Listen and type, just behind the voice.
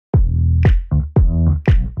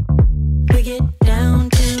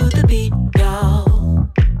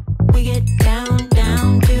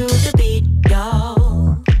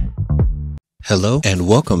Hello and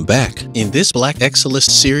welcome back. In this Black Excellist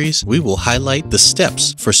series, we will highlight the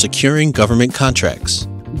steps for securing government contracts.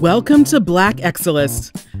 Welcome to Black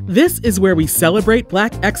Excellist. This is where we celebrate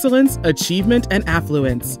Black excellence, achievement, and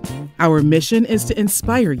affluence. Our mission is to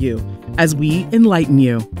inspire you as we enlighten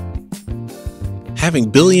you.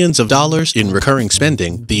 Having billions of dollars in recurring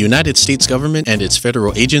spending, the United States government and its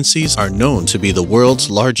federal agencies are known to be the world's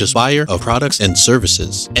largest buyer of products and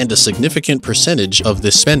services, and a significant percentage of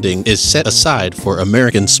this spending is set aside for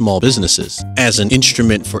American small businesses as an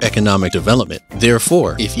instrument for economic development.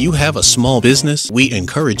 Therefore, if you have a small business, we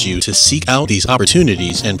encourage you to seek out these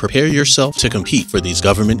opportunities and prepare yourself to compete for these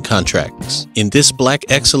government contracts. In this Black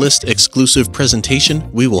Excellist exclusive presentation,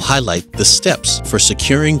 we will highlight the steps for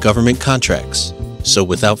securing government contracts. So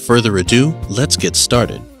without further ado, let's get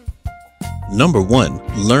started. Number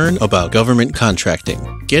 1. Learn about government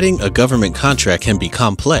contracting. Getting a government contract can be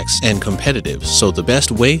complex and competitive, so the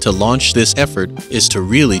best way to launch this effort is to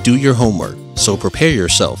really do your homework. So prepare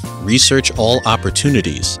yourself, research all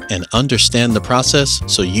opportunities, and understand the process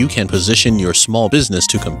so you can position your small business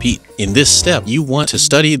to compete. In this step, you want to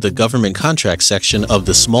study the government contract section of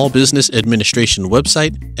the Small Business Administration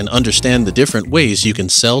website and understand the different ways you can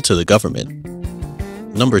sell to the government.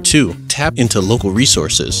 Number 2. Tap into local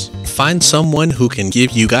resources. Find someone who can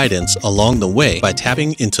give you guidance along the way by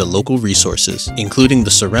tapping into local resources, including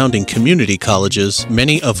the surrounding community colleges,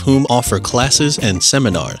 many of whom offer classes and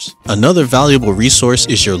seminars. Another valuable resource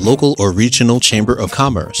is your local or regional chamber of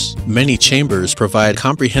commerce. Many chambers provide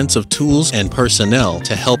comprehensive tools and personnel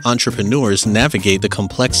to help entrepreneurs navigate the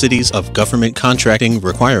complexities of government contracting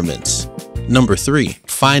requirements. Number 3.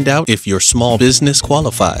 Find out if your small business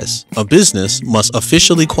qualifies. A business must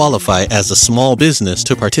officially qualify as a small business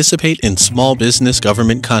to participate in small business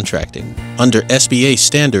government contracting. Under SBA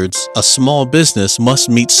standards, a small business must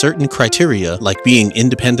meet certain criteria like being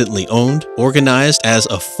independently owned, organized as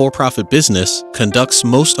a for-profit business, conducts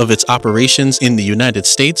most of its operations in the United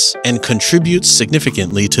States, and contributes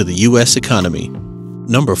significantly to the U.S. economy.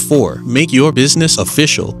 Number 4. Make your business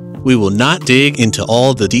official. We will not dig into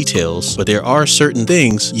all the details, but there are certain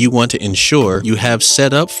things you want to ensure you have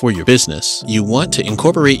set up for your business. You want to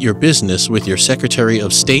incorporate your business with your Secretary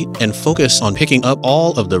of State and focus on picking up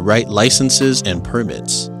all of the right licenses and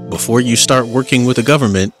permits. Before you start working with the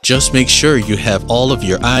government, just make sure you have all of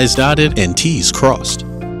your I's dotted and T's crossed.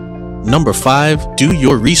 Number 5. Do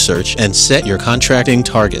your research and set your contracting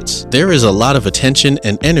targets. There is a lot of attention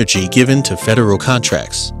and energy given to federal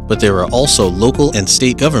contracts, but there are also local and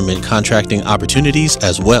state government contracting opportunities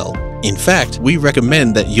as well. In fact, we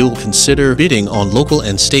recommend that you'll consider bidding on local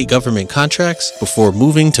and state government contracts before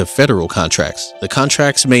moving to federal contracts. The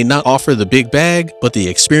contracts may not offer the big bag, but the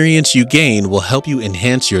experience you gain will help you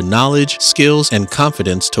enhance your knowledge, skills, and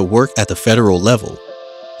confidence to work at the federal level.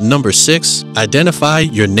 Number 6. Identify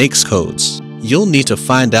your NAICS codes. You'll need to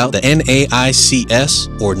find out the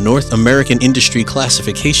NAICS or North American Industry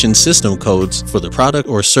Classification System codes for the product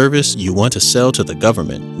or service you want to sell to the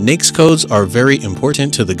government. NAICS codes are very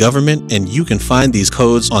important to the government, and you can find these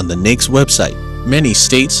codes on the NAICS website. Many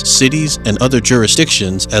states, cities, and other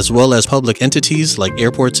jurisdictions, as well as public entities like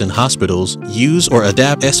airports and hospitals, use or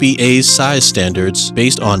adapt SBA's size standards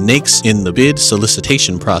based on NAICS in the bid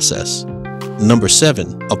solicitation process. Number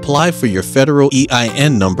 7. Apply for your federal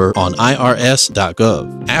EIN number on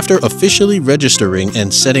irs.gov. After officially registering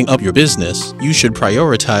and setting up your business, you should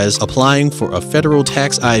prioritize applying for a federal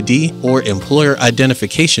tax ID or employer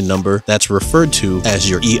identification number that's referred to as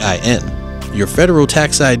your EIN. Your federal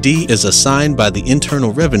tax ID is assigned by the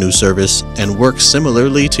Internal Revenue Service and works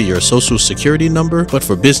similarly to your Social Security number, but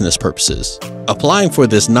for business purposes. Applying for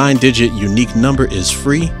this 9-digit unique number is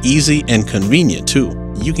free, easy, and convenient too.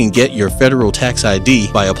 You can get your federal tax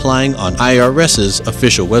ID by applying on IRS's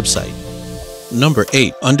official website. Number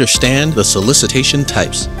 8. Understand the solicitation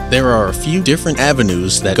types. There are a few different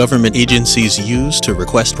avenues that government agencies use to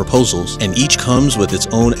request proposals, and each comes with its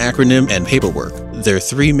own acronym and paperwork. Their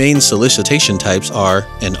 3 main solicitation types are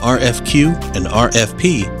an RFQ, an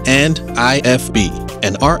RFP, and IFB.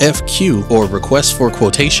 An RFQ, or request for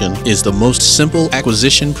quotation, is the most simple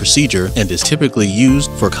acquisition procedure and is typically used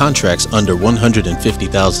for contracts under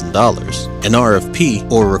 $150,000. An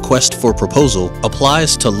RFP, or request for proposal,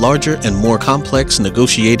 applies to larger and more complex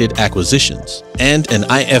negotiated acquisitions. And an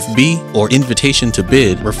IFB, or invitation to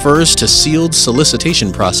bid, refers to sealed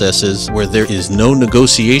solicitation processes where there is no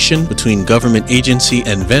negotiation between government agency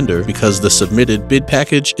and vendor because the submitted bid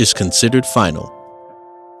package is considered final.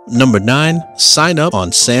 Number 9. Sign up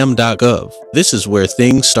on sam.gov. This is where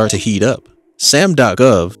things start to heat up.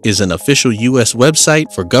 SAM.gov is an official U.S.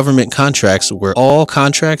 website for government contracts where all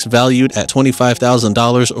contracts valued at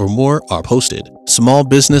 $25,000 or more are posted. Small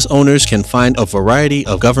business owners can find a variety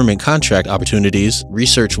of government contract opportunities,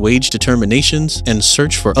 research wage determinations, and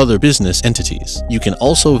search for other business entities. You can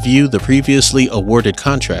also view the previously awarded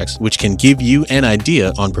contracts, which can give you an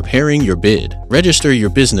idea on preparing your bid. Register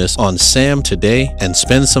your business on SAM today and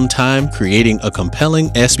spend some time creating a compelling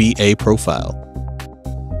SBA profile.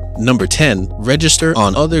 Number 10. Register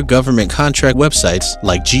on other government contract websites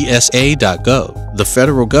like GSA.gov. The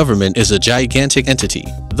federal government is a gigantic entity.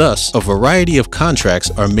 Thus, a variety of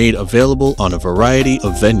contracts are made available on a variety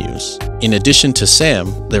of venues. In addition to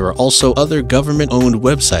SAM, there are also other government-owned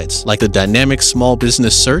websites like the Dynamic Small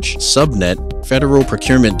Business Search, Subnet, Federal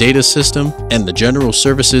Procurement Data System, and the General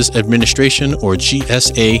Services Administration or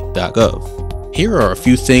GSA.gov. Here are a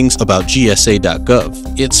few things about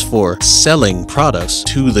GSA.gov. It's for selling products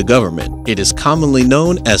to the government. It is commonly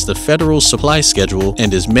known as the Federal Supply Schedule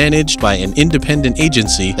and is managed by an independent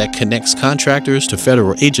agency that connects contractors to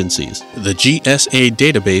federal agencies. The GSA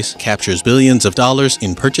database captures billions of dollars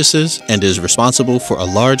in purchases and is responsible for a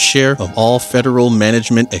large share of all federal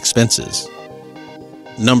management expenses.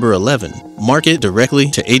 Number 11. Market directly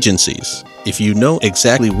to agencies. If you know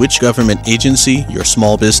exactly which government agency your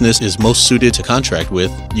small business is most suited to contract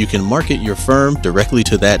with, you can market your firm directly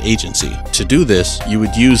to that agency. To do this, you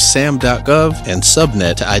would use SAM.gov and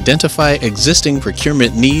Subnet to identify existing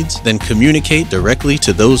procurement needs, then communicate directly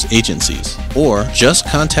to those agencies. Or just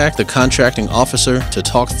contact the contracting officer to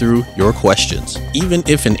talk through your questions. Even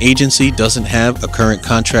if an agency doesn't have a current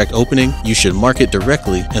contract opening, you should market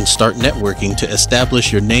directly and start networking to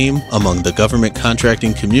establish your name among the government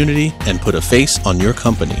contracting community and put a face on your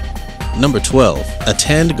company. Number 12.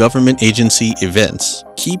 Attend government agency events.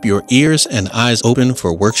 Keep your ears and eyes open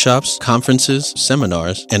for workshops, conferences,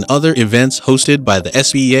 seminars, and other events hosted by the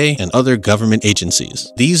SBA and other government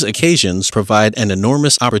agencies. These occasions provide an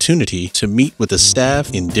enormous opportunity to meet with the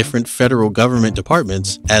staff in different federal government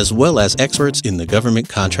departments, as well as experts in the government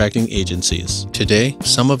contracting agencies. Today,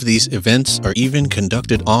 some of these events are even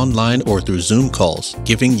conducted online or through Zoom calls,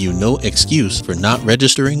 giving you no excuse for not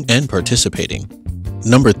registering and participating.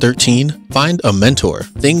 Number 13. Find a mentor.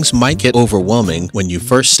 Things might get overwhelming when you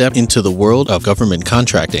first step into the world of government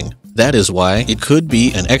contracting. That is why it could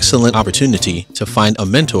be an excellent opportunity to find a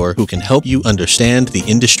mentor who can help you understand the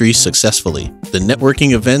industry successfully. The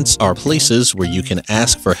networking events are places where you can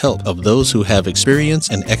ask for help of those who have experience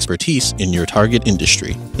and expertise in your target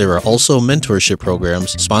industry. There are also mentorship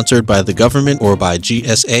programs sponsored by the government or by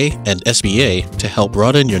GSA and SBA to help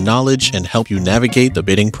broaden your knowledge and help you navigate the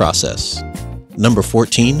bidding process. Number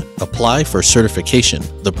 14. Apply for certification.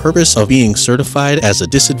 The purpose of being certified as a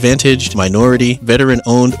disadvantaged, minority,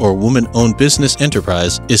 veteran-owned, or woman-owned business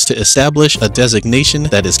enterprise is to establish a designation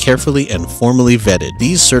that is carefully and formally vetted.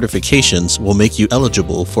 These certifications will make you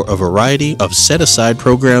eligible for a variety of set-aside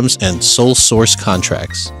programs and sole-source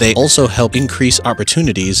contracts. They also help increase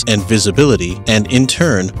opportunities and visibility and, in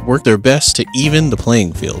turn, work their best to even the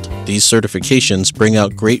playing field. These certifications bring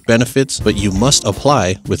out great benefits, but you must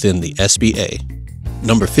apply within the SBA.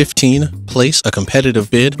 Number 15. Place a competitive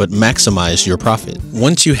bid but maximize your profit.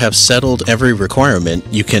 Once you have settled every requirement,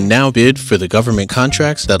 you can now bid for the government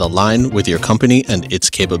contracts that align with your company and its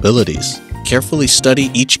capabilities. Carefully study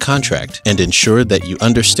each contract and ensure that you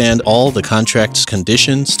understand all the contract's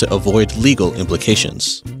conditions to avoid legal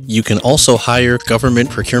implications. You can also hire government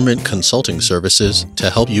procurement consulting services to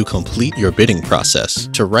help you complete your bidding process.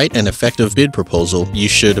 To write an effective bid proposal, you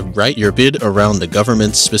should write your bid around the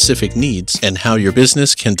government's specific needs and how your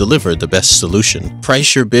business can deliver the best solution.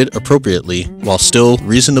 Price your bid appropriately while still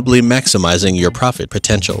reasonably maximizing your profit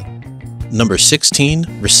potential. Number 16.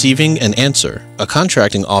 Receiving an answer. A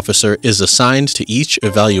contracting officer is assigned to each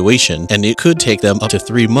evaluation, and it could take them up to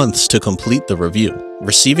 3 months to complete the review.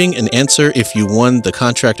 Receiving an answer if you won the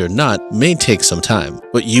contract or not may take some time,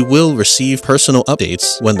 but you will receive personal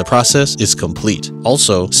updates when the process is complete.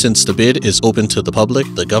 Also, since the bid is open to the public,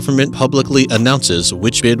 the government publicly announces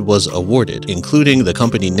which bid was awarded, including the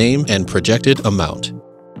company name and projected amount.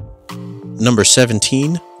 Number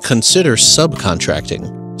 17. Consider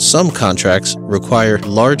subcontracting. Some contracts require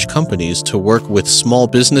large companies to work with small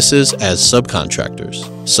businesses as subcontractors.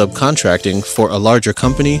 Subcontracting for a larger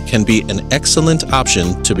company can be an excellent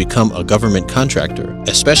option to become a government contractor,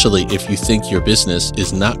 especially if you think your business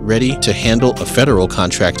is not ready to handle a federal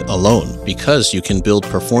contract alone, because you can build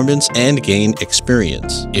performance and gain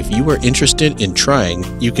experience. If you are interested in trying,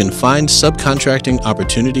 you can find subcontracting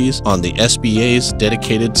opportunities on the SBA's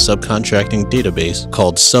dedicated subcontracting database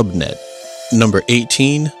called Subnet. Number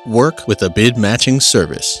 18, work with a bid matching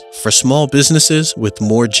service. For small businesses with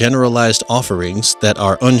more generalized offerings that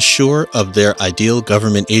are unsure of their ideal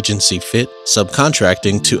government agency fit,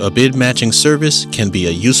 subcontracting to a bid matching service can be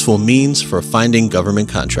a useful means for finding government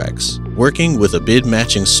contracts. Working with a bid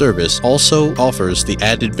matching service also offers the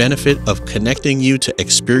added benefit of connecting you to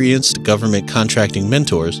experienced government contracting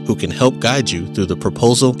mentors who can help guide you through the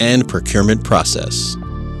proposal and procurement process.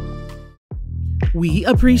 We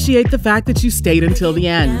appreciate the fact that you stayed until the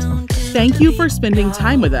end. Thank you for spending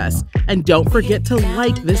time with us, and don't forget to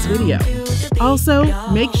like this video. Also,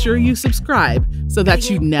 make sure you subscribe so that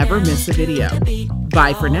you never miss a video.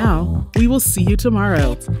 Bye for now. We will see you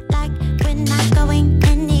tomorrow. Like we're not going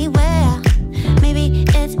anywhere. Maybe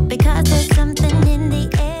it's because there's